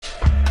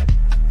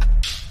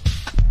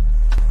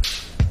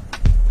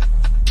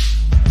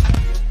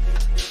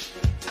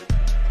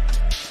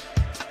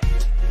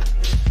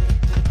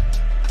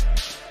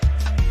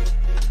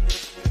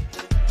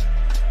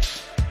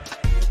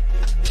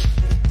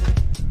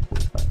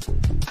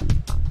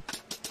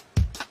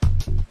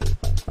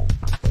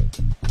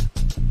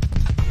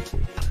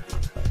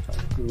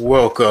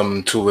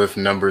Welcome to If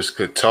Numbers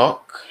Could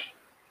Talk.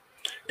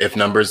 If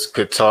Numbers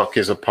Could Talk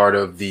is a part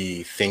of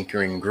the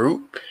Thinkering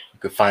group. You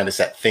can find us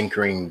at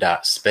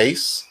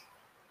thinkering.space.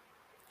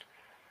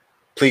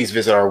 Please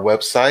visit our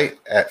website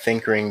at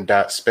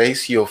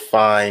thinkering.space. You'll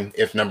find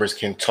If Numbers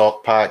Can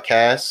Talk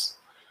podcast,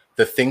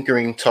 the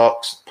Thinkering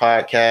Talks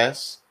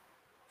podcast,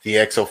 the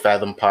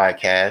Exofathom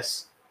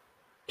podcast,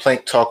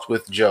 Plank Talks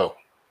with Joe.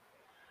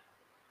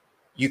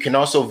 You can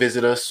also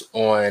visit us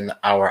on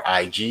our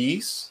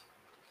IGs,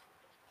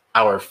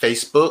 our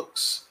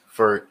Facebooks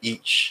for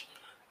each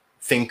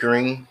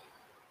Thinkering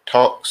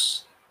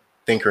Talks,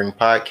 Thinkering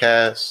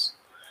Podcast,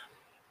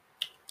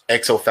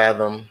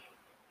 Exofathom,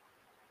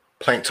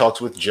 Plank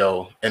Talks with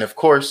Joe, and of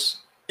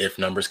course, If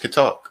Numbers Could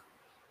Talk.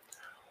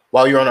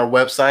 While you're on our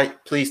website,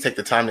 please take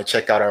the time to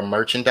check out our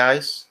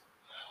merchandise.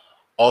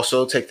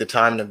 Also, take the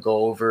time to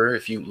go over,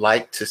 if you'd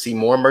like to see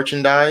more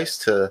merchandise,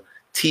 to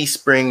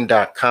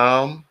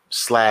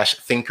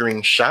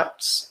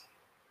teespring.com/thinkeringshops.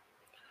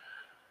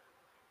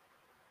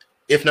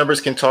 If Numbers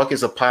Can Talk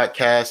is a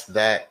podcast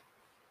that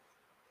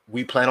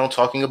we plan on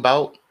talking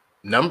about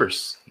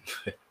numbers.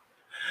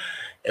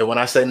 And when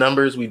I say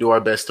numbers, we do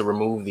our best to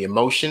remove the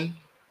emotion.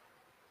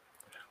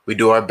 We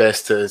do our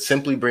best to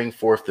simply bring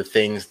forth the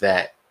things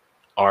that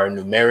are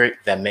numeric,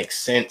 that make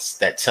sense,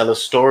 that tell a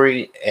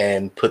story,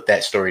 and put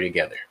that story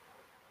together.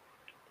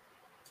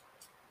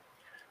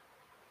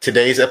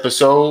 Today's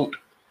episode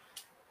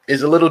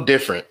is a little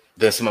different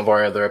than some of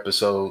our other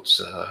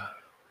episodes.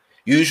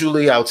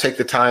 Usually I'll take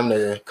the time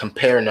to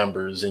compare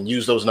numbers and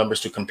use those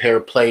numbers to compare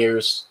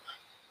players,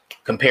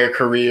 compare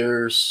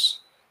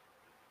careers,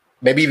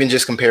 maybe even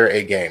just compare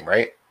a game,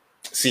 right?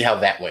 See how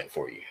that went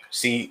for you.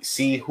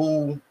 See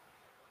who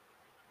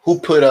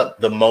put up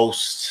the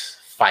most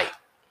fight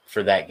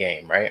for that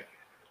game, right?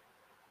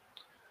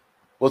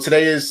 Well,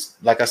 today is,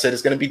 like I said,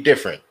 it's going to be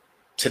different.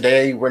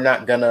 Today, we're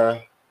not going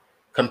to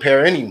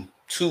compare any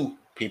two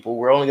people.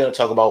 We're only going to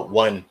talk about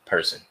one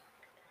person.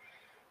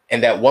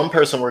 And that one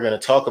person we're going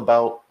to talk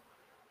about,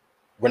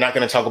 we're not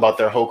going to talk about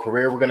their whole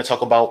career. We're going to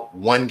talk about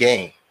one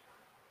game.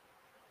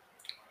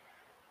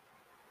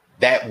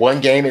 That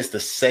one game is the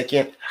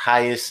second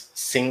highest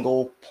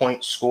single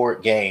point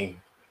scored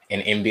game in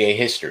NBA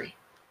history.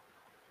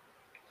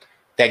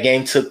 That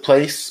game took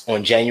place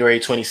on January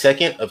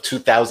 22nd of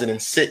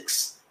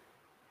 2006.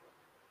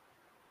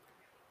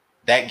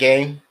 That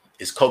game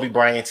is Kobe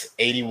Bryant's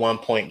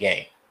 81-point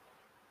game.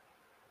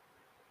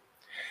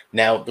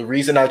 Now, the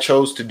reason I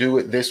chose to do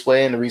it this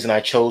way and the reason I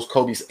chose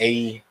Kobe's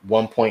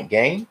 81-point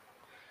game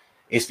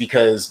is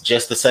because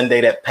just the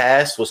Sunday that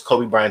passed was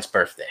Kobe Bryant's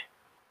birthday.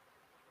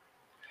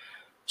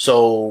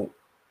 So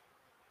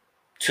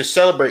to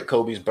celebrate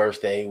Kobe's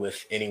birthday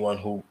with anyone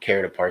who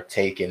care to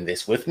partake in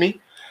this with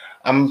me,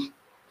 I'm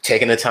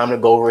taking the time to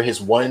go over his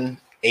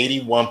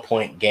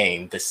 181-point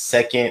game, the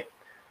second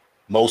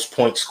most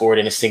points scored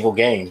in a single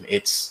game.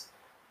 It's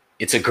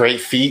a great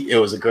feat. It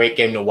was a great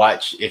game to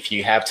watch. If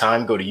you have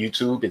time, go to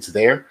YouTube. It's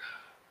there.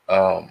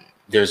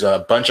 There's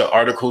a bunch of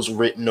articles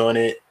written on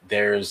it.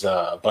 There's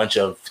a bunch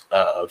of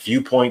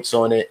viewpoints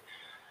on it.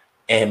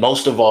 And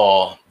most of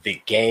all, the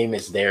game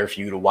is there for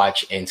you to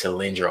watch and to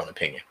lend your own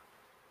opinion.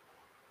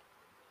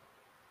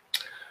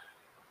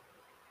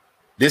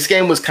 This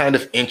game was kind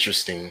of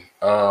interesting.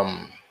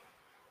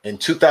 In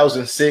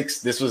 2006,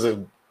 this was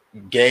a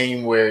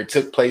game where it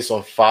took place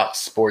on Fox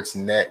Sports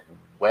Net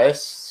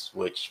West,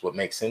 which would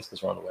make sense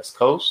because we're on the West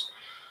Coast.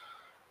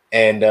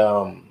 And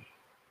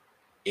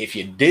if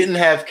you didn't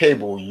have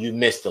cable, you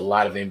missed a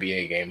lot of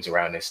NBA games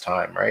around this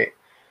time, right?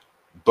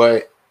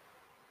 But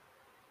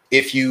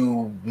if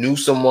you knew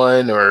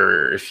someone,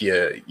 or if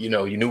you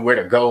knew where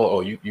to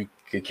go, you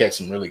could catch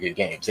some really good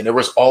games. And there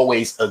was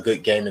always a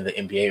good game in the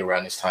NBA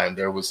around this time.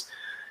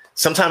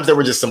 Sometimes there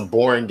were just some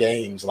boring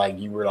games, like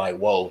you were like,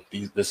 whoa,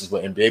 this is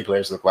what NBA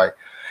players look like.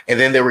 And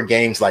then there were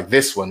games like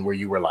this one where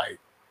you were like,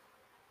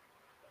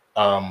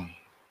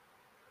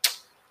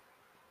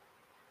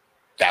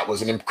 that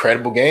was an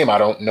incredible game. I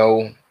don't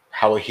know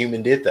how a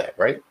human did that,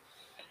 right?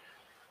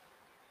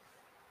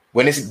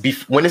 When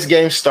this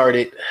game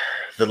started,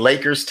 the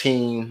Lakers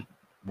team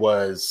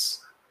was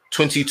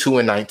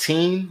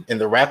 22-19,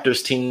 and the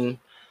Raptors team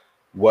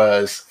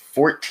was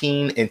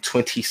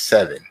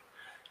 14-27.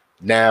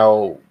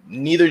 Now,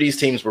 neither of these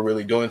teams were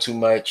really doing too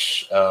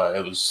much.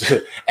 It was,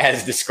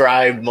 as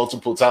described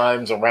multiple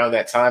times around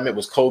that time, it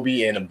was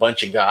Kobe and a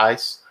bunch of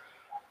guys.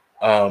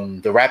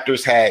 The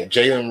Raptors had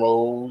Jalen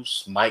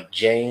Rose, Mike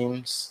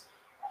James,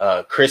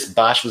 Chris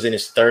Bosh was in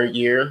his third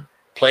year,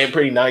 playing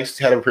pretty nice,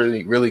 had a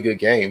really good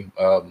game.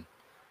 But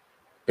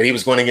he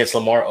was going against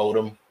Lamar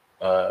Odom,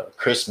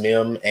 Chris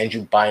Mim,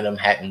 Andrew Bynum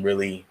hadn't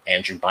really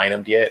Andrew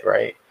Bynum'd yet,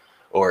 right?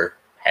 Or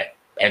had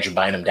Andrew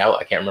Bynum'd out.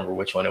 I can't remember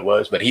which one it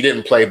was, but he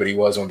didn't play, but he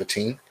was on the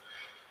team.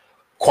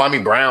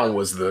 Kwame Brown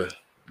was the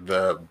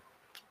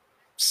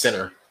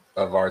center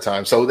of our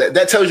time. So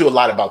that tells you a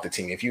lot about the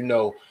team. If you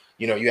know,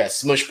 you had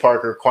Smush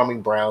Parker,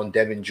 Kwame Brown,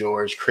 Devin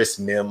George, Chris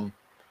Mim.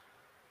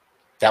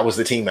 That was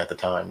the team at the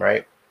time,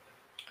 right?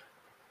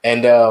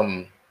 And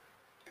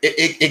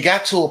it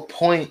got to a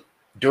point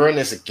during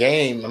this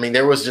game, I mean,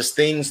 there was just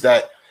things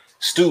that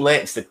Stu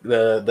Lantz,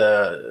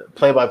 the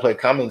play-by-play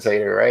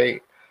commentator,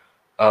 right?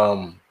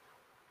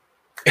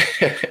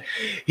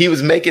 He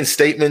was making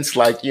statements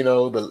like, you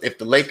know, if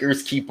the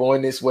Lakers keep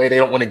on this way, they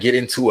don't want to get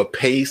into a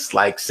pace,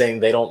 like saying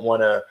they don't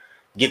want to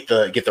get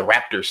the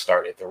Raptors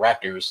started. The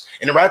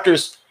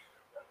Raptors,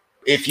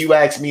 if you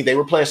ask me, they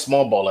were playing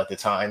small ball at the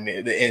time,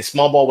 and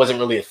small ball wasn't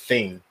really a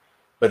thing,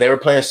 but they were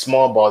playing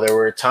small ball. There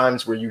were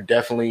times where you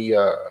definitely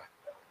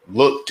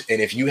looked,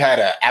 and if you had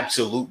an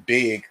absolute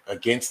big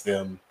against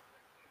them,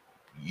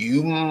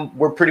 you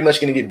were pretty much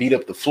going to get beat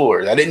up the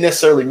floor. That didn't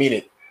necessarily mean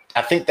it.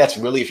 I think that's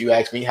really, if you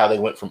ask me, how they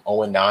went from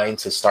 0-9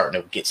 to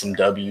starting to get some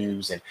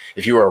W's. And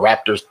if you were a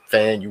Raptors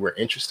fan, you were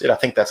interested. I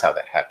think that's how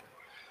that happened.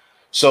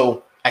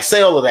 So I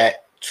say all of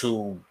that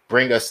to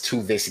bring us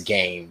to this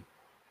game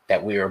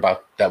that we are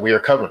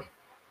covering.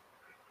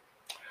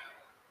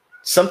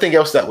 Something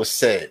else that was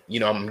said, you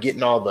know, I'm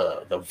getting all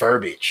the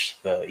verbiage,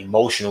 the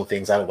emotional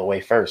things out of the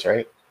way first,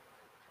 right?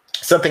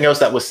 Something else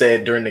that was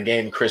said during the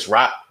game, Chris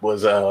Rock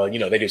was, you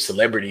know, they do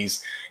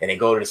celebrities and they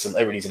go to the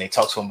celebrities and they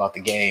talk to him about the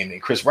game.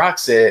 And Chris Rock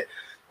said,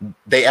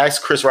 they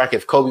asked Chris Rock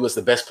if Kobe was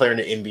the best player in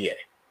the NBA.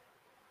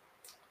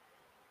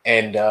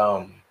 And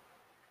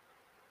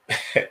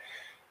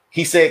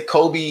he said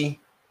Kobe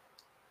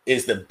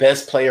is the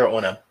best player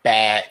on a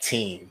bad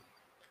team.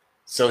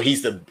 So he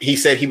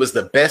said he was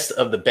the best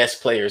of the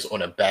best players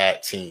on a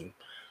bad team.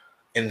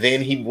 And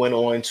then he went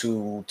on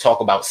to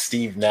talk about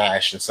Steve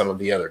Nash and some of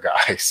the other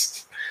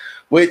guys.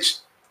 Which,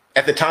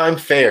 at the time,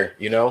 fair,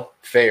 you know,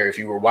 fair. If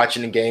you were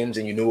watching the games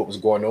and you knew what was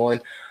going on,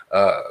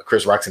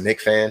 Chris Rock's a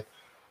Knicks fan.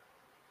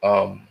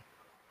 But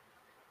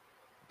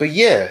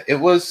yeah, it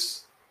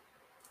was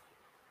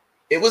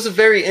a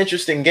very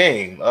interesting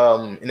game.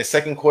 In the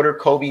second quarter,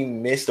 Kobe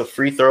missed a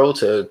free throw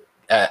to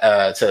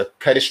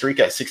cut his streak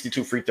at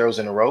 62 free throws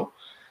in a row,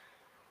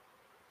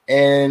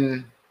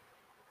 and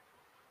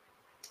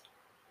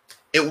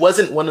it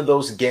wasn't one of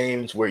those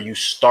games where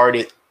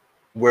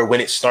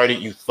when it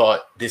started, you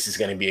thought this is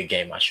going to be a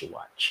game I should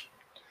watch.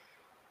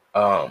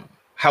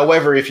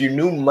 However, if you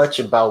knew much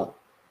about,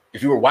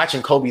 if you were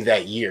watching Kobe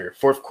that year,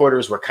 fourth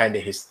quarters were kind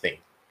of his thing.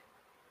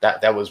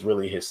 That was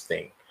really his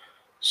thing.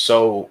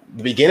 So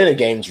the beginning of the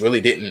games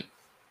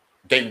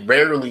they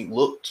rarely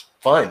looked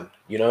fun.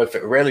 You know, if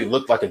it rarely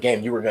looked like a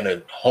game you were going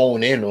to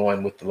hone in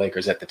on with the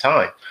Lakers at the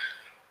time.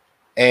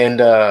 And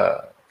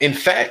in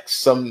fact,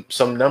 some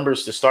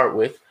numbers to start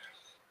with.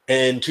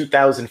 In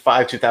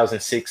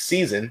 2005-2006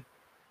 season,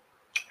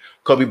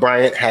 Kobe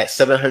Bryant had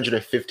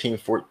 715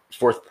 fourth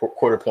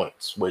quarter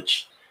points,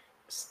 which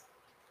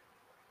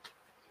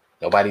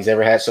nobody's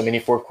ever had so many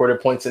fourth quarter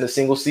points in a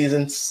single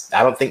season,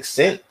 I don't think,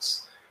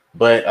 since.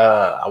 But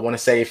I want to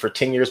say for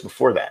 10 years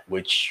before that,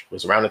 which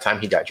was around the time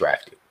he got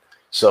drafted.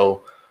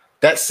 So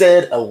that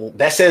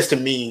says to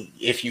me,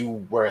 if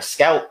you were a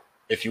scout,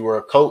 if you were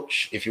a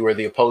coach, if you were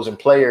the opposing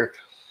player,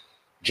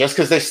 just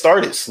because they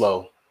started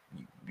slow,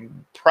 you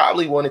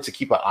probably wanted to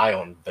keep an eye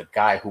on the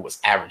guy who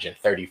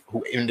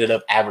ended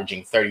up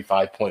averaging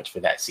 35 points for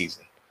that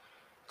season,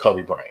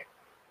 Kobe Bryant.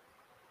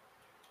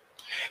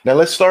 Now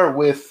let's start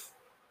with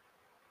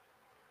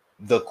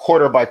the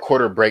quarter by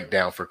quarter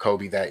breakdown for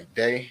Kobe that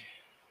day,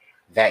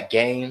 that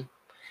game.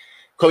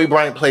 Kobe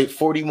Bryant played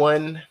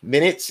 41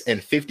 minutes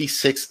and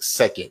 56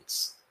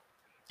 seconds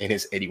in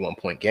his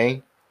 81-point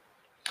game.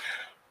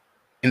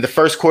 In the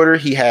first quarter,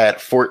 he had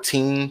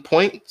 14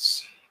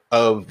 points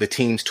of the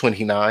team's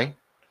 29.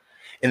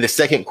 In the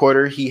second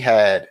quarter, he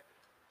had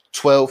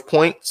 12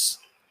 points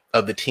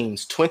of the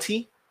team's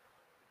 20.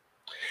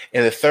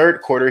 In the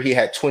third quarter, he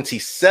had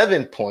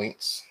 27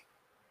 points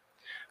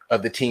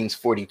of the team's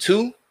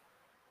 42.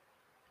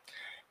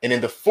 And in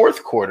the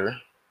fourth quarter,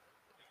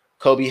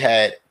 Kobe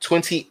had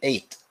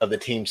 28 of the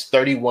team's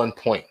 31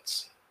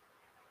 points.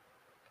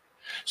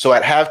 So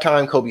at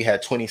halftime, Kobe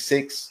had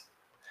 26.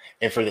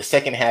 And for the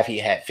second half, he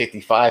had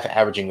 55,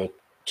 averaging a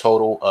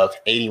total of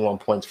 81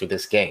 points for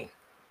this game.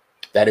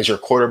 That is your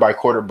quarter by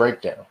quarter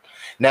breakdown.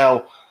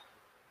 Now,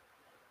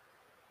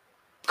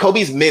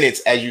 Kobe's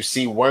minutes, as you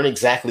see, weren't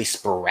exactly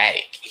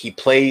sporadic. He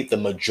played the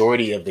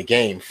majority of the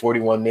game,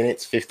 41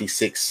 minutes,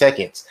 56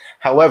 seconds.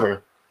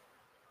 However,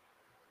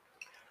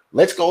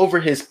 let's go over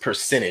his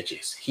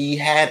percentages. He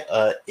had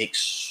an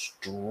extremely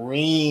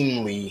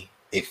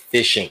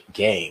efficient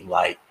game.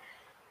 Like,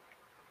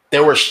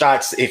 there were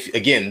shots,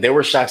 there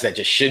were shots that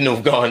just shouldn't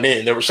have gone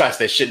in. There were shots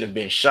that shouldn't have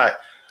been shot.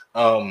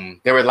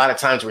 There were a lot of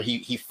times where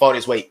he fought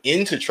his way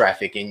into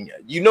traffic, and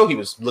he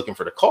was looking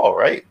for the call,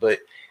 right? But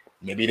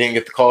maybe he didn't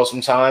get the call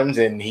sometimes,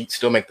 and he'd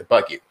still make the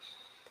bucket.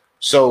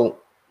 So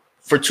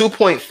for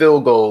 2-point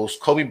field goals,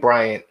 Kobe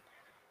Bryant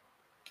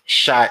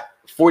shot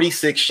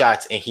 46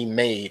 shots, and he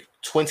made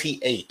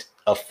 28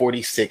 of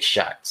 46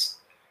 shots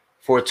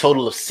for a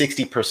total of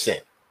 60%.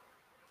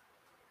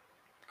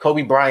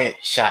 Kobe Bryant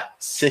shot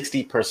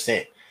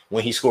 60%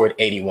 when he scored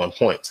 81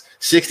 points.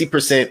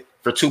 60%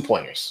 for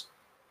 2-pointers.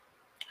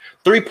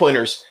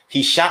 3-pointers,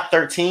 he shot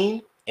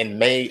 13 and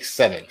made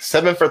 7.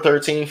 7 for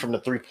 13 from the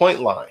 3-point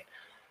line.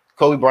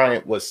 Kobe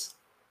Bryant was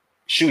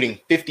shooting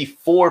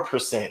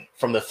 54%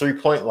 from the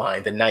three-point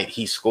line the night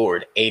he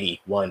scored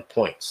 81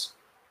 points.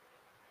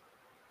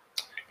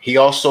 He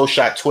also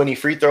shot 20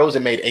 free throws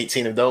and made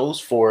 18 of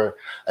those for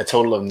a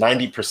total of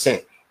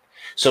 90%.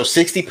 So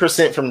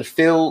 60% from the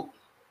field,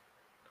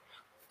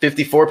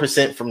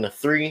 54% from the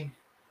three,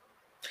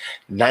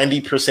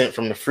 90%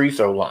 from the free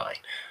throw line.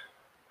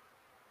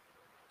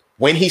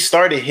 When he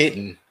started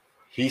hitting,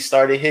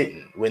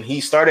 When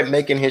he started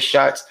making his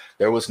shots,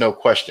 there was no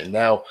question.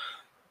 Now,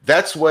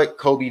 that's what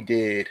Kobe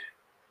did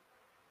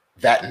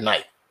that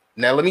night.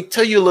 Now, let me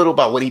tell you a little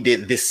about what he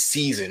did this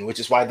season, which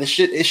is why it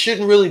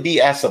shouldn't really be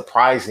as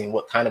surprising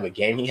what kind of a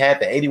game he had.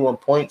 The 81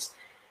 points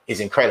is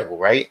incredible,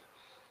 right?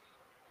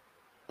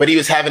 But he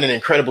was having an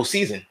incredible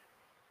season.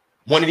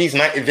 One of these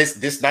nights,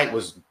 this night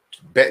was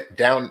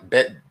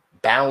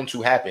bound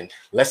to happen.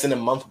 Less than a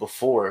month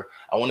before,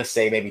 I want to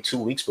say maybe 2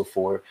 weeks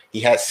before, he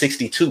had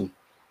 62.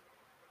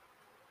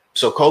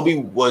 So Kobe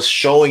was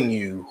showing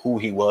you who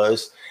he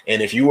was.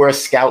 And if you were a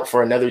scout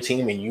for another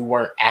team and you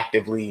weren't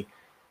actively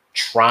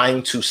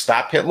trying to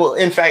stop him, well,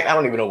 in fact, I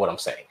don't even know what I'm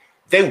saying.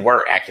 They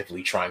were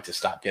actively trying to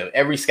stop him.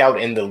 Every scout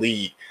in the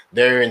league,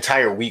 their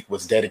entire week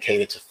was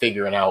dedicated to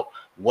figuring out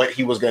what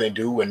he was going to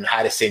do and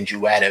how to send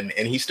you at him.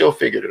 And he still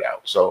figured it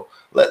out. So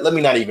let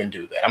me not even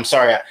do that. I'm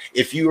sorry.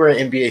 If you were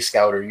an NBA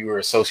scout or you were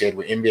associated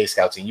with NBA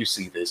scouts and you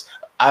see this,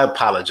 I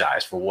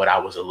apologize for what I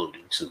was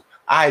alluding to.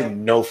 I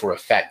know for a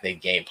fact they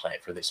game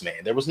planned for this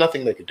man. There was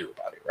nothing they could do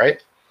about it,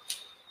 right?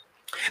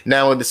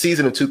 Now, in the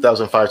season of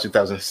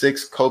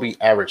 2005-2006, Kobe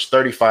averaged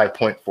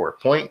 35.4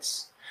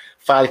 points,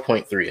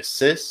 5.3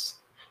 assists,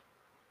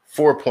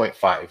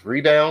 4.5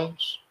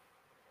 rebounds.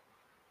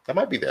 That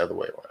might be the other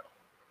way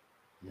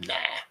around.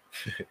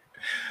 Nah.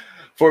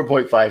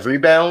 4.5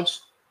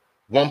 rebounds,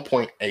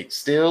 1.8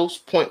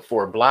 steals,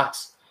 0.4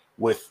 blocks,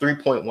 with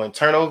 3.1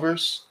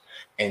 turnovers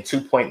and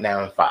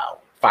 2.9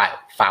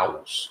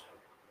 fouls.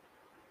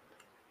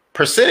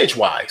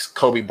 Percentage-wise,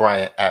 Kobe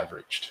Bryant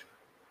averaged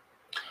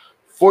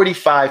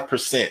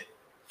 45%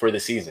 for the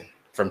season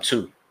from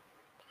two,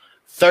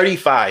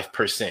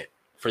 35%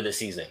 for the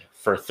season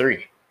for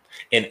three,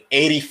 and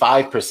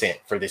 85%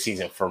 for the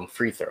season from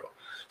free throw.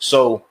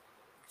 So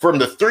from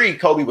the three,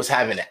 Kobe was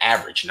having an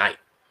average night,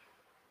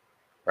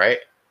 right?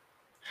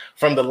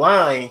 From the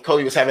line,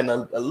 Kobe was having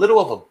a little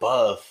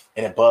of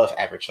an above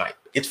average night.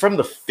 It's from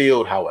the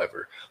field,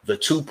 however, the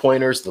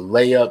 2-pointers, the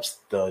layups,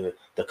 the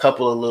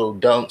couple of little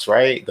dunks,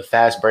 right? The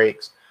fast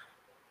breaks.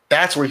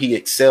 That's where he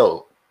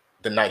excelled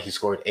the night he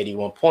scored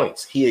 81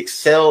 points. He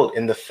excelled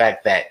in the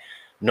fact that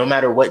no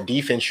matter what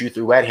defense you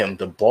threw at him,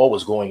 the ball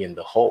was going in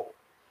the hole.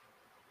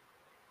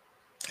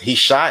 He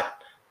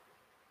shot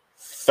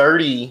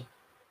 30.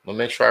 Let me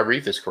make sure I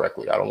read this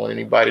correctly. I don't want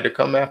anybody to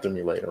come after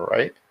me later,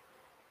 right?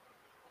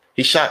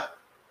 He shot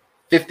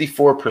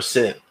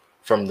 54%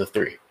 from the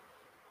three.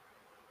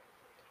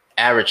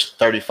 Averaged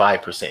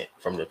 35%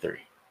 from the three.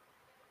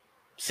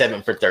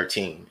 7 for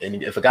 13.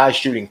 And if a guy's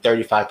shooting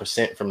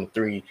 35% from the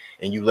three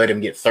and you let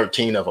him get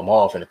 13 of them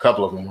off and a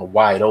couple of them were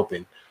wide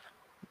open,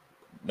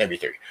 maybe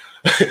three.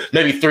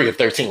 Maybe 3 of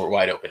 13 were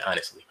wide open,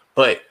 honestly.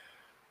 But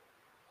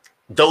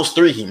those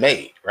 3 he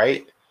made,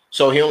 right?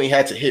 So he only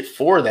had to hit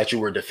 4 that you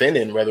were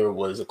defending, whether it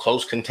was a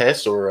close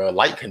contest or a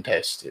light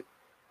contest.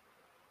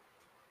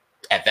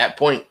 At that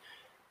point,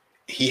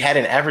 he had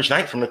an average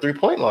night from the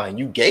 3-point line.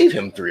 You gave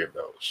him 3 of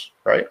those,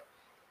 right?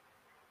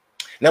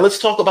 Now let's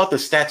talk about the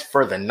stats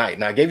for the night.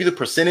 Now I gave you the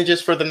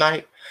percentages for the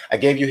night. I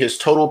gave you his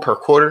total per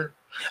quarter.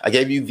 I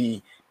gave you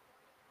the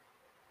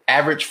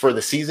average for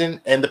the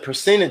season and the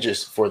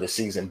percentages for the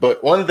season.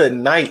 But on the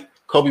night,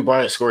 Kobe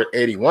Bryant scored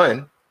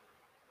 81,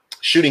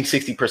 shooting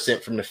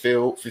 60% from the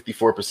field,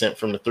 54%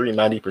 from the three,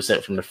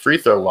 90% from the free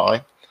throw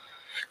line.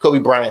 Kobe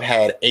Bryant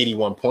had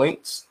 81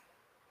 points,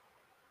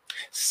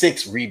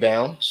 6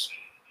 rebounds,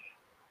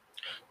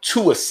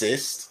 2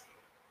 assists,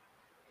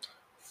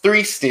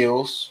 3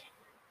 steals,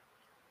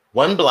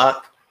 1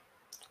 block,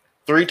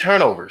 3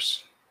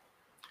 turnovers,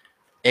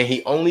 and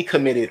he only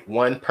committed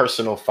 1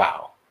 personal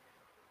foul.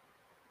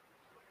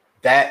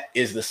 That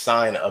is the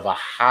sign of a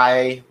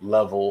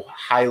high-level,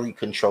 highly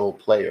controlled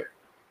player.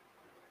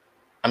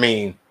 I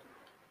mean,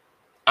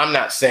 I'm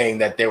not saying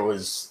that there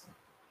was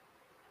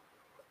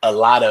a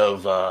lot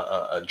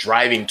of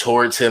driving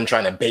towards him,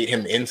 trying to bait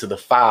him into the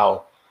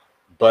foul,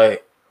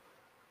 but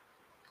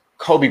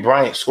Kobe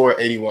Bryant scores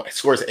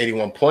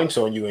 81 points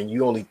on you, and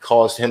you only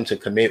caused him to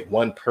commit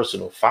 1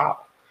 personal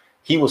foul.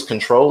 He was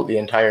controlled the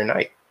entire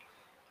night.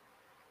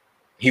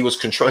 He was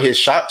controlled. His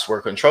shots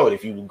were controlled.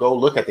 If you go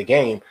look at the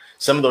game,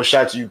 some of those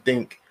shots you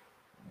think,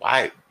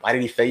 why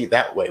did he fade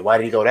that way? Why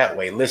did he go that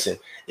way? Listen,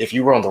 if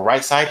you were on the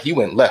right side, he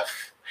went left.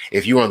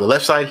 If you were on the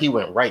left side, he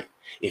went right.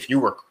 If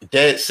you were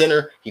dead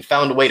center, he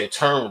found a way to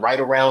turn right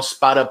around,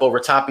 spot up over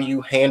top of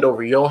you, hand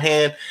over your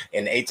hand.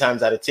 And 8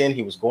 times out of 10,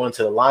 he was going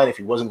to the line. If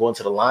he wasn't going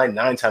to the line,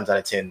 9 times out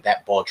of 10,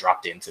 that ball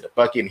dropped into the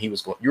bucket and you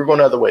were going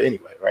the other way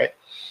anyway, right?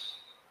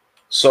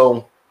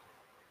 So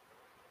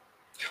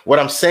what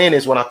I'm saying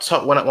is when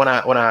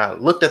I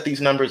looked at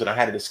these numbers and I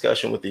had a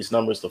discussion with these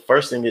numbers, the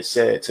first thing it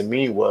said to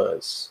me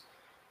was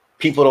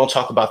People don't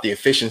talk about the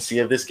efficiency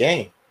of this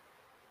game.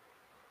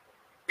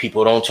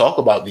 People don't talk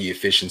about the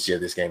efficiency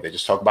of this game. They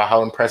just talk about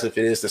how impressive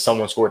it is that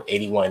someone scored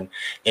 81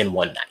 in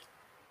one night.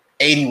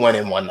 81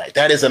 in one night.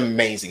 That is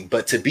amazing.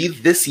 But to be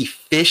this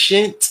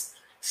efficient,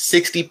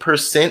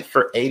 60%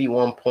 for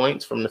 81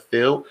 points from the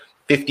field,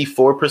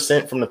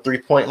 54% from the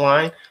three-point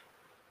line,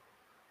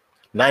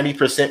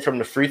 90% from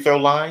the free throw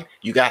line,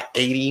 you got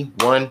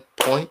 81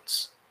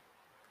 points.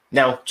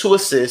 Now, 2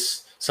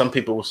 assists. Some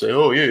people will say,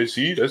 oh, yeah,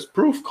 see, that's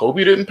proof.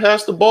 Kobe didn't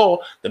pass the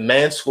ball. The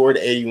man scored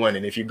 81.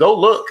 And if you go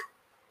look,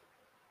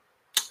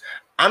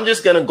 I'm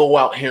just going to go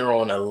out here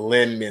on a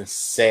limb and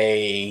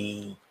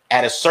say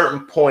at a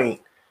certain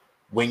point,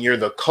 when you're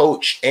the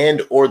coach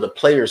and or the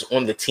players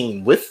on the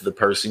team with the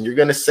person, you're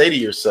going to say to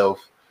yourself,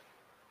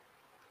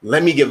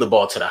 let me give the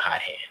ball to the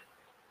hot hand.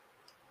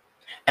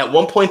 At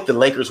one point, the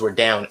Lakers were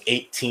down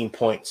 18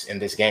 points in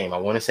this game. I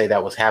want to say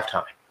that was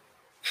halftime.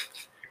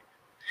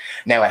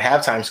 Now, at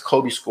halftime,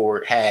 Kobe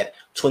had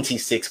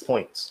 26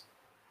 points.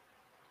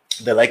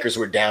 The Lakers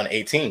were down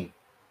 18.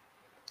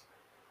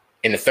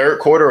 In the third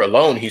quarter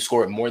alone, he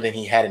scored more than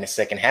he had in the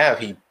second half.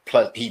 He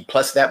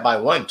plus that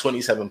by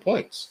 27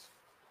 points.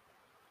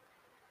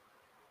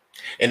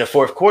 In the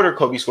fourth quarter,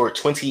 Kobe scored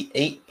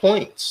 28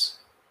 points.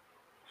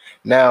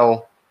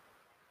 Now,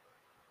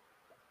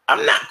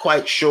 I'm not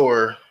quite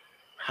sure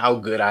how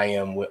good I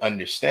am with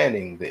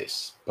understanding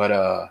this,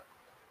 but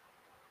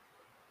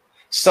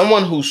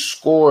someone who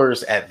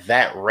scores at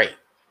that rate,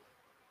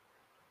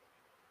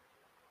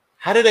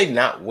 how did they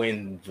not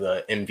win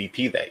the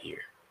MVP that year?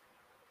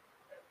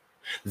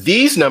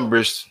 These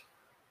numbers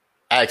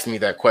asked me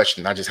that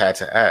question. I just had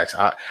to ask.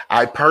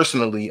 I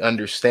personally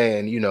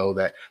understand,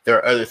 that there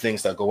are other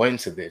things that go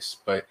into this,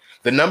 but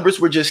the numbers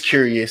were just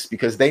curious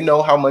because they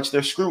know how much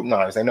they're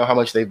scrutinized. They know how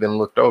much they've been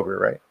looked over,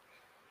 right?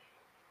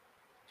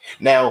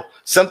 Now,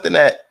 something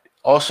that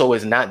also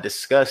is not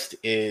discussed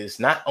is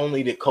not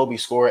only did Kobe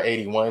score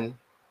 81,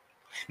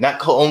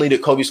 only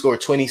did Kobe score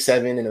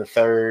 27 in the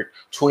third,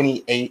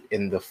 28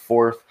 in the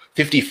fourth,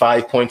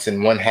 55 points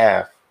in one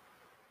half.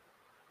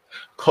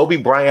 Kobe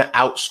Bryant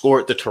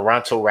outscored the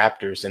Toronto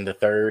Raptors in the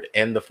third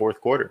and the fourth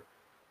quarter.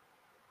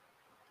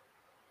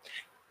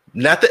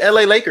 Not the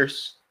LA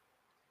Lakers.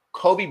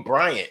 Kobe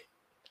Bryant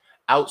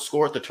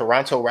outscored the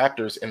Toronto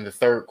Raptors in the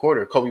third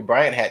quarter. Kobe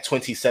Bryant had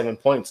 27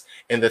 points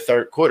in the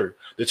third quarter.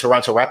 The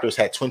Toronto Raptors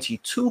had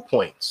 22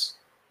 points.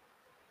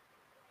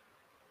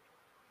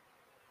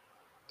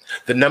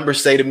 The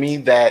numbers say to me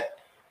that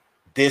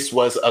this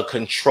was a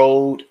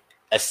controlled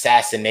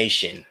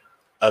assassination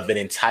of an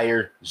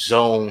entire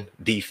zone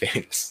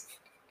defense.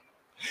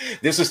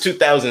 This was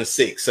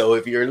 2006. So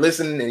if you're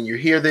listening and you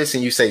hear this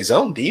and you say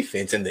zone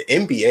defense in the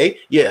NBA,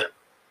 yeah,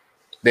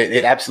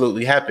 it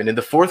absolutely happened. In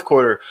the fourth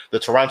quarter, the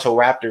Toronto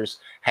Raptors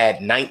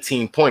had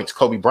 19 points.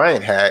 Kobe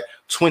Bryant had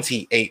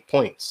 28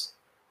 points.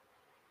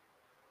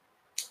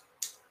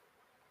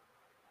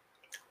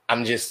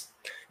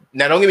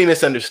 Now, don't get me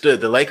misunderstood.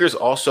 The Lakers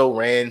also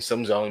ran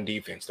some zone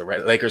defense. The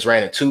Lakers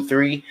ran a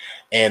 2-3,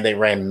 and they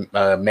ran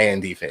man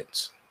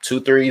defense.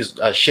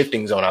 2-3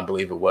 shifting zone, I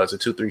believe it was, a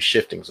 2-3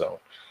 shifting zone.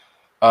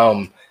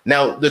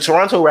 Now, the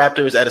Toronto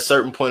Raptors, at a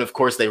certain point, of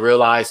course, they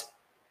realized,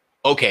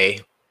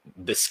 okay,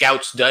 the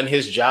scout's done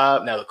his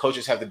job. Now the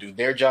coaches have to do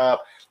their job.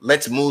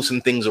 Let's move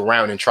some things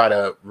around and try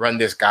to run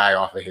this guy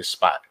off of his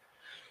spot.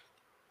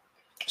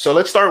 So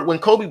let's start when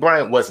Kobe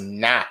Bryant was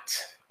not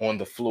on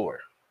the floor.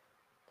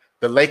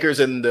 The Lakers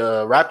and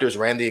the Raptors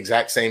ran the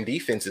exact same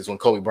defenses when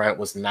Kobe Bryant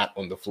was not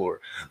on the floor.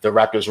 The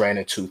Raptors ran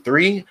a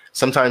 2-3.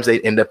 Sometimes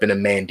they'd end up in a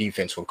man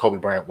defense when Kobe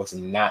Bryant was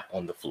not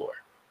on the floor.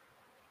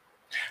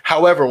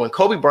 However, when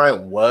Kobe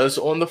Bryant was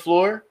on the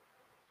floor,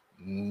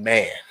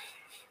 man,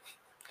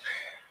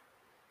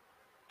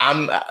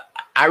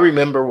 I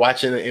remember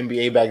watching the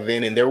NBA back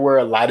then, and there were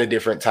a lot of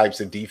different types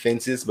of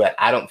defenses, but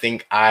I don't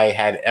think I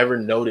had ever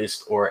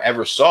noticed or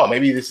ever saw.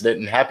 Maybe this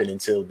didn't happen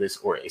until this,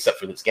 or except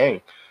for this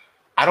game.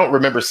 I don't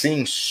remember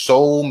seeing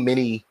so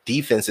many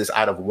defenses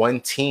out of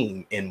one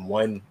team in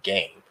one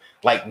game.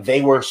 Like,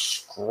 they were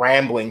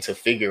scrambling to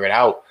figure it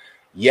out,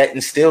 yet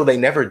and still they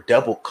never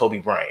doubled Kobe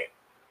Bryant.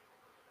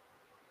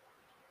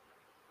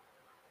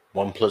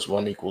 1 +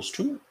 1 =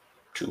 2.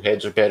 2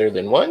 heads are better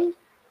than one.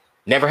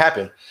 Never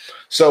happened.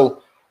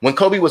 So when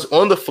Kobe was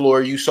on the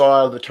floor, you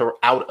saw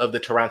out of the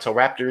Toronto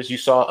Raptors, you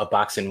saw a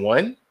box and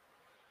one.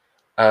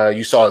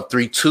 You saw a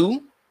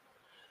 3-2.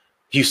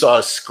 You saw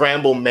a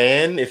scramble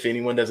man. If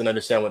anyone doesn't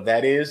understand what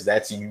that is,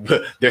 that's you.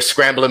 They're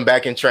scrambling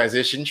back in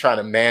transition, trying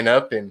to man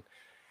up. And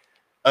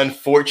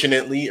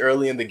unfortunately,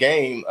 early in the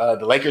game,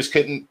 the Lakers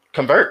couldn't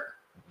convert.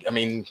 I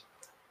mean,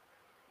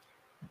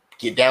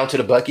 get down to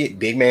the bucket.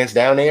 Big man's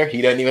down there.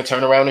 He doesn't even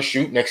turn around to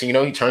shoot. Next thing you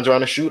know, he turns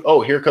around to shoot.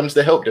 Oh, here comes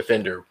the help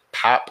defender.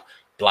 Pop,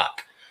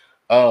 block.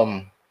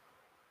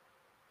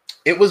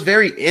 It was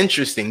very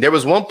interesting. There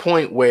was one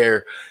point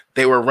where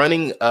they were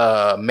running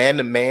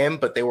man-to-man,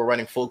 but they were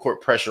running full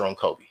court pressure on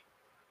Kobe.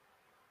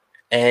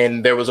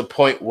 And there was a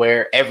point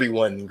where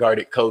everyone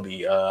guarded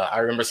Kobe. I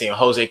remember seeing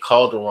Jose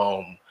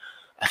Calderon,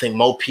 I think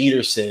Mo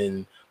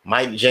Peterson,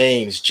 Mike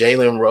James,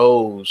 Jalen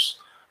Rose.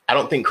 I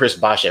don't think Chris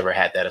Bosh ever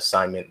had that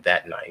assignment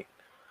that night.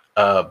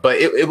 But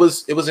it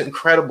was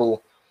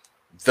incredible,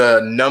 the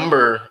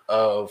number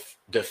of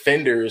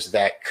defenders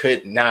that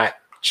could not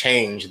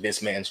change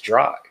this man's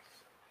drive.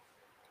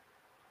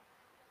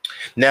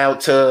 Now,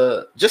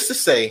 to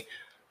say,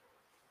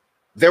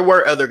 there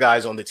were other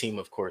guys on the team,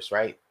 of course,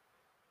 right?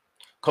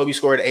 Kobe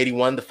scored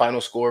 81. The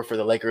final score for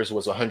the Lakers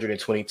was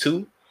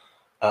 122.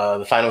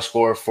 The final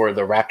score for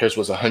the Raptors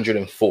was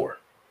 104.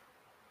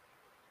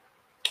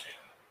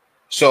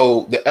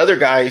 So the other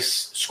guys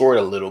scored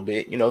a little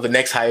bit. You know, the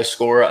next highest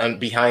scorer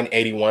behind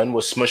 81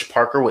 was Smush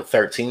Parker with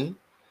 13.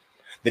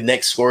 The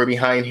next scorer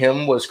behind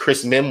him was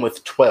Chris Mim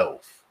with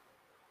 12.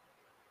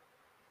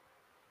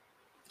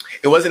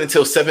 It wasn't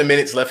until 7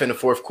 minutes left in the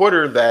fourth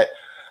quarter that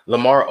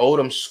Lamar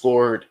Odom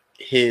scored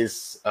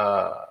his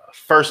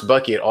first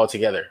bucket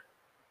altogether.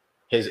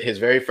 His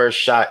very first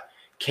shot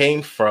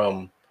came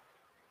from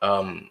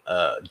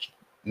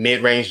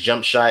mid-range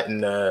jump shot in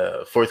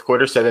the fourth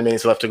quarter. 7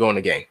 minutes left to go in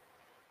the game.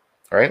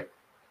 All right.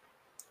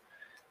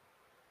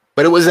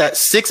 But it was at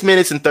 6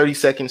 minutes and 30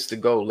 seconds to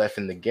go left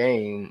in the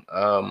game.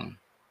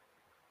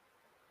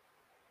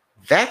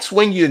 That's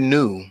when you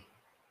knew.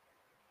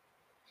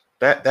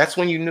 That's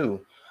when you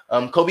knew.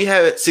 Kobe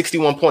had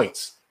 61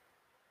 points.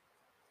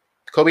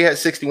 Kobe had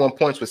 61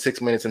 points with 6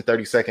 minutes and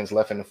 30 seconds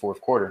left in the fourth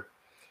quarter.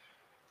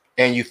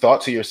 And you thought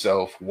to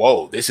yourself,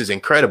 whoa, this is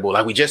incredible.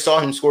 Like, we just saw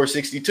him score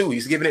 62.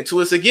 He's giving it to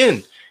us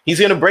again. He's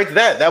going to break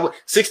that.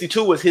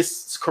 62 was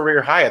his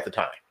career high at the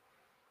time.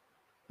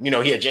 You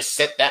know, he had just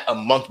set that a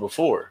month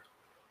before.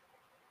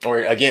 Or,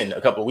 again,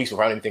 a couple of weeks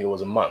before. I don't even think it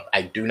was a month.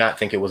 I do not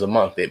think it was a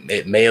month.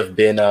 It may have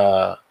been,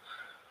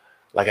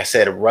 like I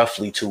said,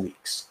 roughly 2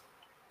 weeks.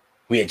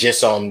 We had just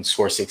saw him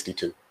score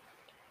 62.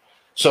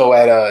 So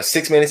at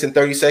 6 minutes and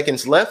 30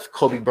 seconds left,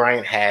 Kobe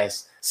Bryant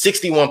has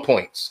 61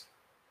 points.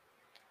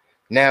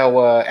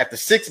 Now, at the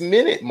 6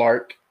 minute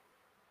mark,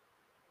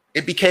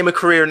 it became a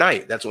career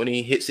night. That's when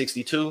he hit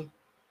 62,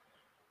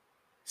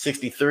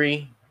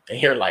 63. And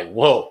you're like,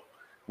 whoa.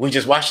 We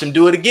just watched him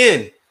do it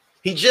again.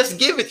 He just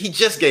gave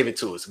it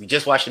to us. We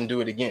just watched him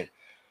do it again.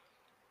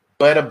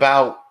 But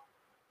about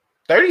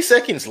 30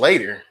 seconds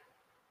later,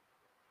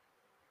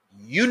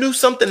 you knew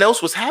something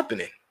else was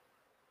happening.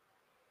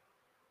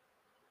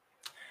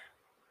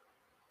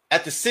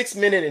 At the 6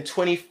 minute and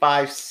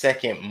 25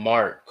 second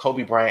mark,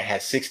 Kobe Bryant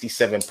had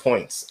 67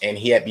 points, and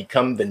he had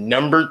become the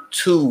number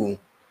 2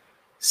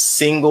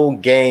 single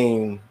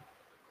game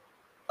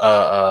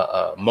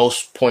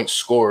most points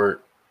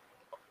scored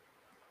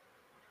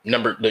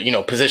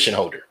position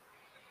holder.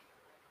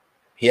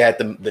 He had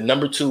the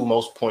number 2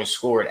 most points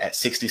scored at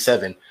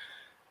 67,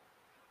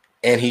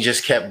 and he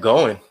just kept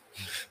going.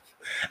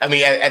 I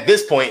mean, at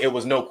this point, it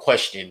was no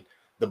question.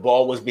 The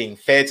ball was being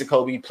fed to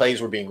Kobe. Plays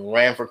were being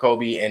ran for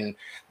Kobe, and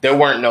there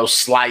weren't no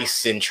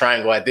slice and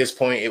triangle. At this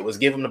point, it was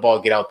give him the ball,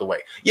 get out the way.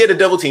 Yeah, the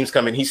double team's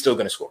coming. He's still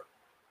going to score.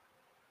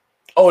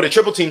 Oh, the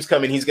triple team's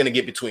coming. He's going to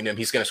get between them.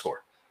 He's going to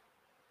score.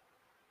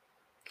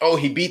 Oh,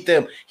 he beat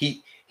them.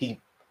 He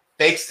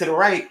fakes to the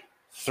right.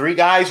 3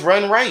 guys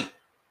run right.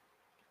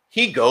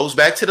 He goes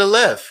back to the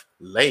left.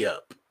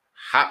 Layup,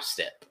 hop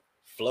step,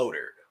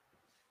 floater.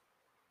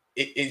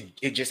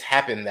 It just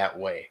happened that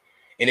way.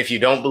 And if you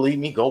don't believe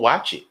me, go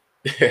watch it.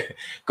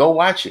 Go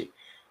watch it.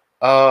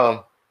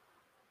 So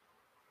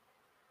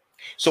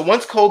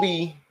once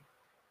Kobe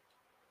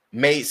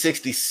made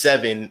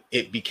 67,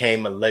 it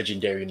became a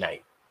legendary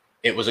night.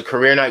 It was a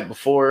career night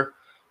before.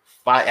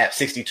 At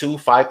 62,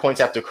 5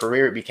 points after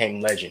career, it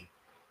became legend.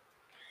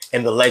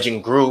 And the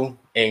legend grew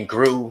and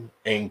grew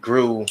and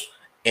grew,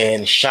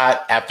 and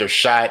shot after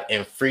shot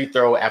and free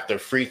throw after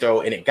free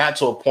throw. And it got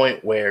to a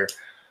point where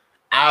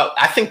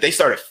I think they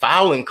started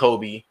fouling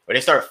Kobe, or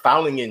they started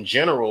fouling in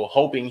general,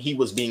 hoping he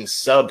was being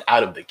subbed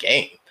out of the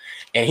game.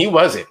 And he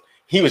wasn't.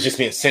 He was just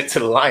being sent to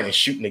the line and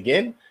shooting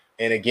again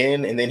and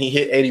again. And then he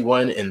hit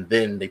 81, and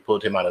then they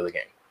pulled him out of the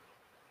game.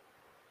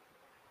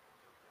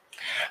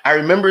 I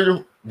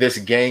remember this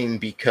game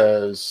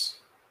because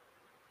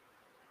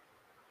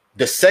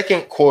the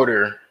second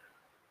quarter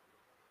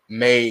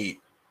made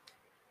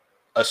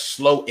a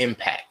slow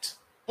impact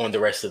on the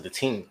rest of the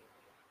team.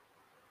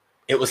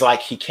 It was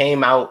like he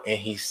came out and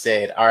he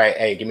said, all right,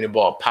 hey, give me the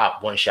ball,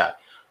 pop, one shot.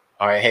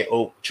 All right, hey,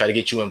 oh, try to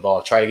get you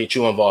involved. Try to get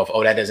you involved.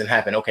 Oh, that doesn't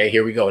happen. Okay,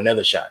 here we go,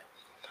 another shot.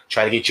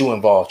 Try to get you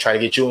involved. Try to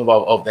get you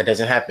involved. Oh, that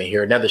doesn't happen.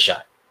 Here, another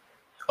shot.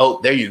 Oh,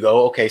 there you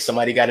go. Okay,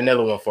 somebody got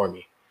another one for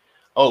me.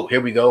 Oh,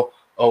 here we go.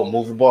 Oh,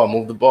 move the ball,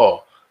 move the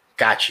ball.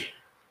 Got you.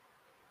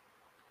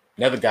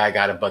 Another guy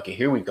got a bucket.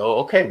 Here we go.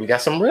 Okay, we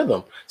got some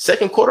rhythm.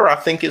 Second quarter, I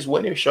think, is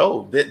when it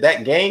showed.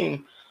 That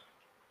game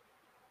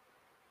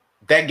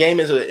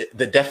is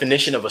the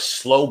definition of a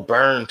slow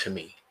burn to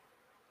me.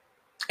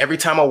 Every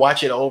time I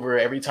watch it over,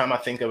 every time I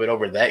think of it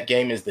over, that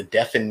game is the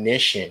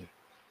definition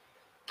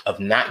of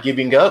not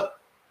giving up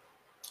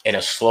and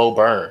a slow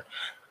burn.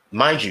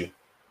 Mind you,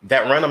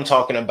 that run I'm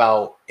talking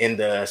about in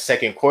the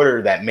second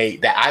quarter that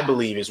I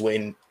believe is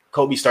when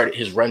Kobe started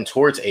his run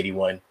towards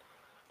 81.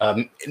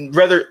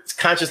 Whether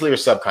consciously or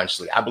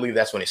subconsciously, I believe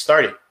that's when it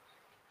started.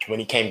 when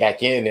he came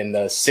back in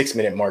the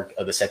 6-minute mark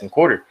of the second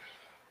quarter.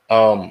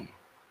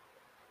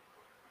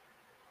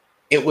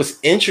 It was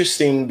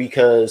interesting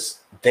because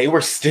they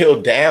were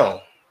still down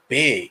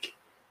big.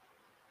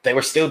 They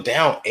were still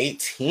down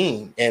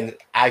 18. And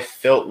I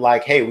felt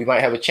like, hey, we might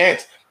have a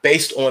chance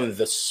based on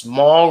the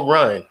small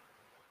run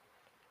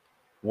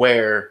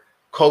where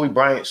Kobe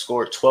Bryant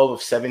scored 12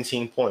 of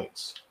 17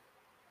 points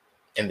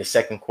in the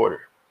second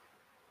quarter.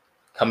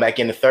 Come back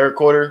in the third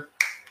quarter,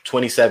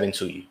 27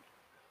 to you.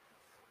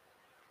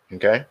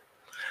 Okay?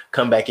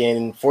 Come back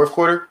in fourth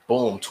quarter,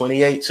 boom,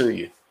 28 to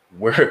you.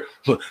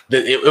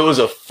 It was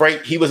a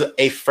freight. He was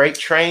a freight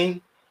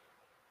train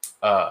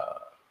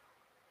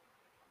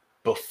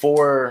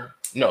before.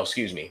 No,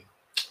 excuse me.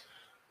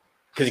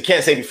 Because you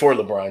can't say before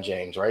LeBron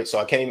James, right? So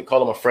I can't even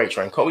call him a freight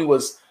train. Kobe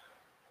was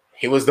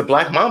the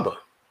Black Mamba.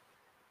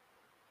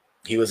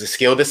 He was a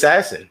skilled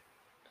assassin,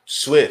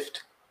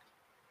 swift.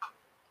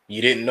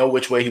 You didn't know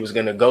which way he was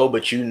going to go,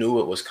 but you knew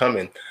it was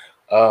coming.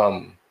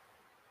 I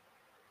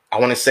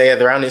want to say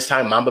that around this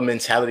time, Mamba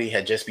mentality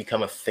had just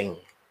become a thing.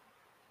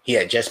 He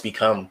had just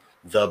become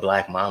the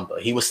Black Mamba.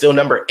 He was still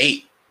number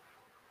 8.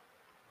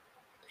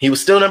 He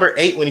was still number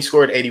 8 when he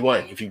scored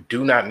 81. If you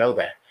do not know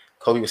that,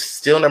 Kobe was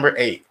still number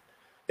 8.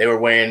 They were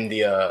wearing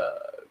the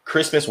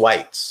Christmas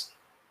whites.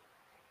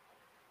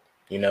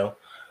 You know,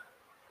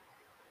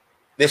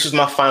 this was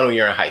my final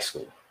year in high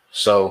school,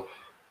 so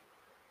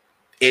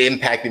it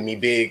impacted me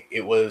big.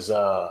 It was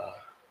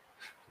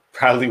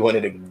probably one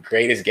of the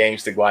greatest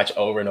games to watch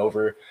over and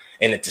over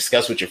and to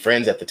discuss with your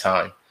friends at the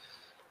time.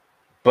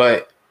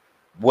 But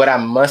what I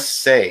must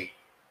say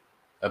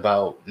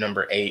about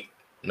number 8,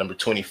 number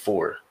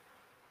 24,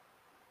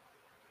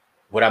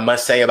 what I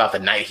must say about the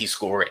night he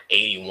scored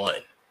 81,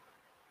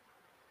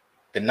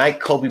 the night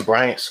Kobe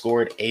Bryant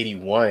scored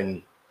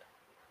 81,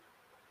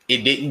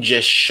 it didn't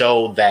just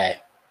show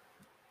that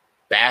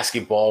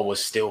basketball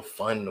was still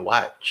fun to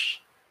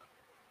watch.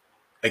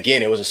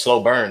 Again, it was a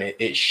slow burn.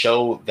 It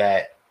showed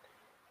that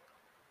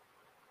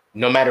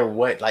no matter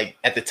what, like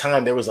at the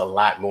time, there was a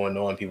lot going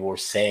on. People were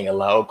saying a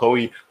lot,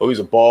 Kobe's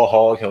a ball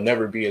hog. He'll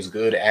never be as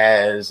good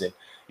as, and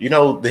you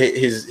know,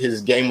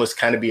 his game was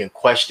kind of being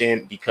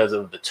questioned because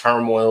of the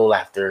turmoil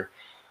after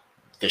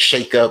the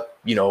shakeup,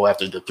 you know,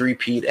 after the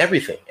three-peat,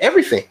 everything.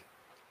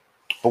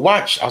 But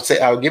watch,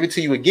 I'll give it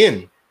to you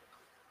again.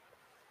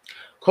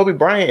 Kobe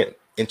Bryant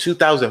in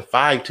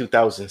 2005,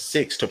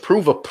 2006, to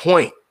prove a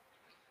point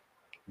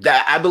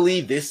that I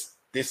believe this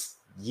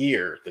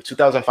year, the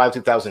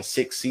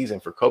 2005-2006 season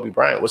for Kobe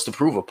Bryant was to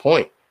prove a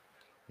point.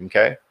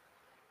 Okay.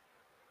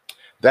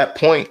 That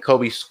point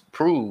Kobe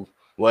proved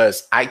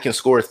was I can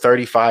score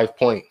 35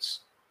 points,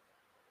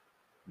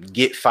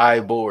 get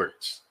 5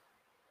 boards,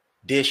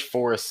 dish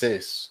 4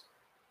 assists,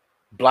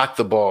 block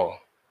the ball,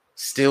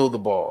 steal the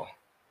ball.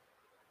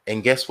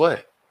 And guess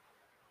what?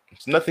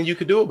 There's nothing you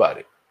could do about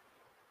it.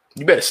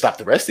 You better stop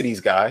the rest of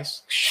these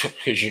guys.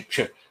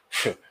 You're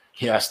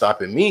not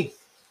stopping me.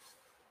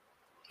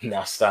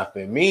 Not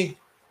stopping me.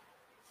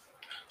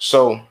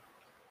 So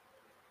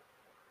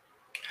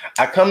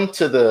I come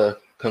to the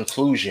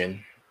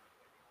conclusion,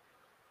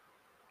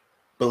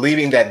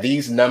 believing that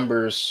these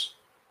numbers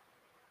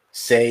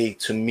say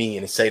to me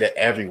and say to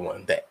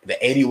everyone that the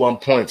 81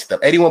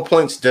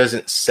 points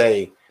doesn't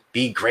say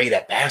be great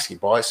at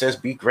basketball. It says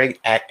be great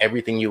at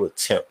everything you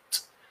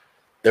attempt.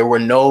 There were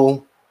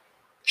no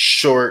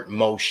short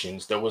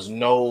motions. There was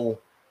no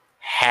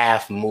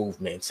half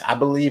movements. I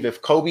believe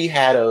if Kobe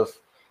had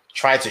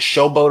tried to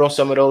showboat on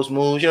some of those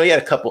moves, you know, he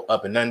had a couple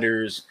up and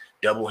unders,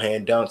 double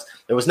hand dunks.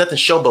 There was nothing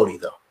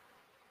showboaty though.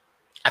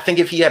 I think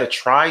if he had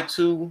tried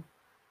to,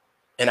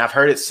 and I've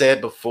heard it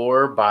said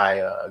before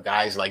by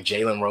guys like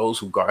Jalen Rose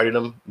who guarded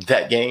him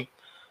that game,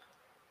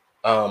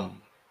 had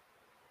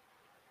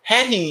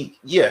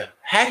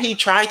he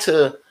tried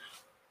to,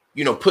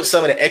 you know, put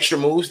some of the extra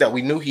moves that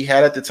we knew he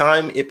had at the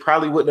time, it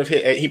probably wouldn't have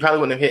hit. He probably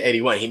wouldn't have hit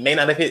 81. He may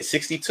not have hit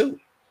 62.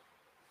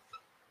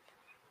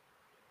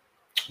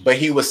 But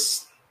he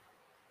was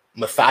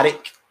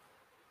methodic.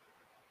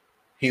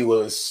 He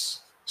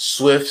was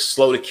swift,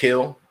 slow to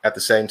kill at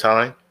the same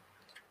time.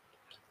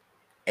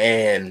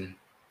 And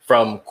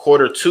from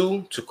quarter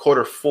 2 to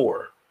quarter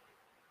 4,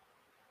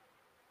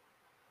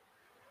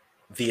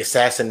 the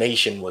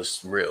assassination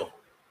was real.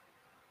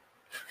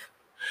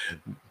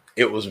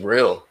 It was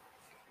real.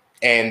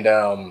 And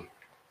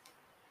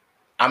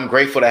I'm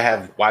grateful to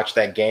have watched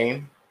that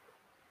game.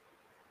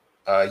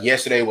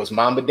 Yesterday was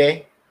Mamba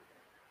Day.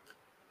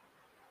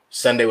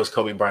 Sunday was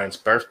Kobe Bryant's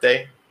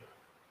birthday.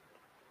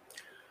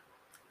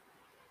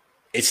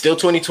 It's still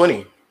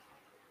 2020.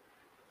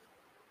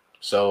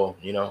 So,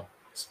 you know,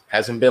 it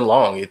hasn't been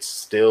long. It's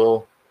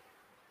still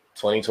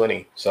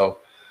 2020. So,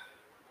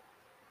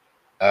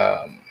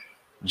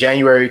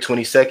 January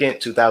 22nd,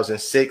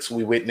 2006,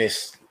 we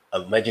witnessed a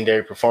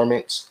legendary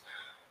performance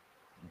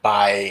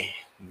by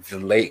the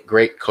late,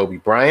 great Kobe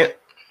Bryant.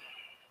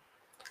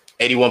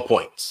 81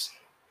 points.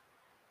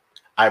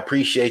 I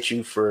appreciate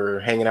you for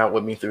hanging out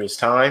with me through this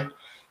time,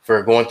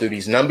 for going through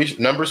these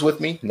numbers with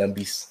me,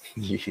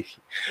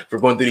 for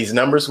going through these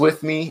numbers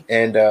with me.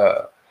 And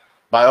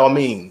by all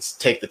means,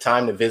 take the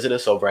time to visit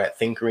us over at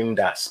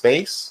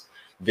thinkering.space.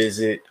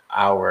 Visit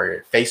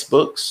our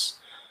Facebooks,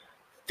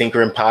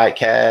 Thinkering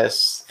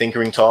Podcasts,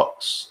 Thinkering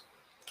Talks,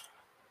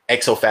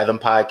 Exofathom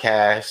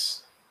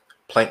Podcasts,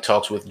 Plank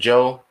Talks with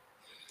Joe,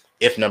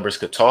 If Numbers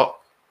Could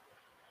Talk.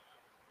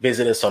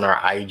 Visit us on our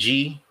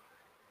IG.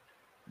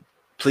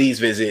 Please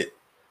visit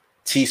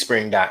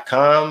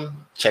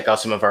teespring.com. Check out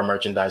some of our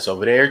merchandise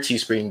over there,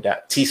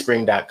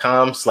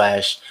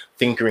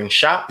 teespring.com/thinkering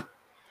shop.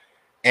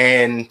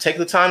 And take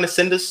the time to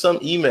send us some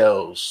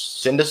emails,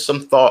 send us some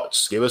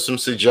thoughts, give us some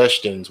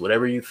suggestions,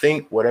 whatever you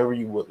think, whatever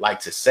you would like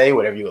to say,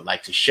 whatever you would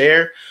like to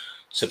share.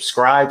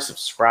 Subscribe to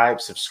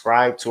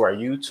our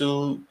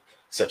YouTube.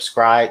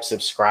 Subscribe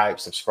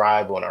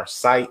on our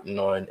site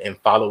and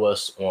follow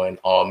us on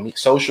all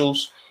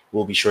socials.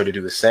 We'll be sure to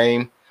do the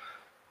same.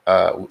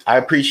 I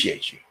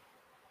appreciate you.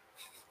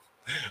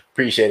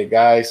 Appreciate it,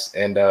 guys.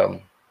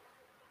 And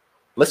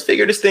let's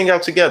figure this thing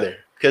out together,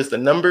 because the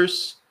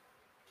numbers,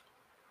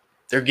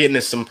 they're getting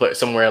us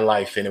somewhere in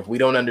life. And if we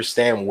don't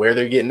understand where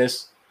they're getting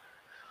us,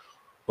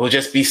 we'll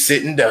just be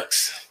sitting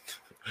ducks.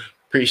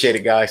 Appreciate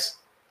it, guys.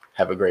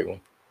 Have a great one.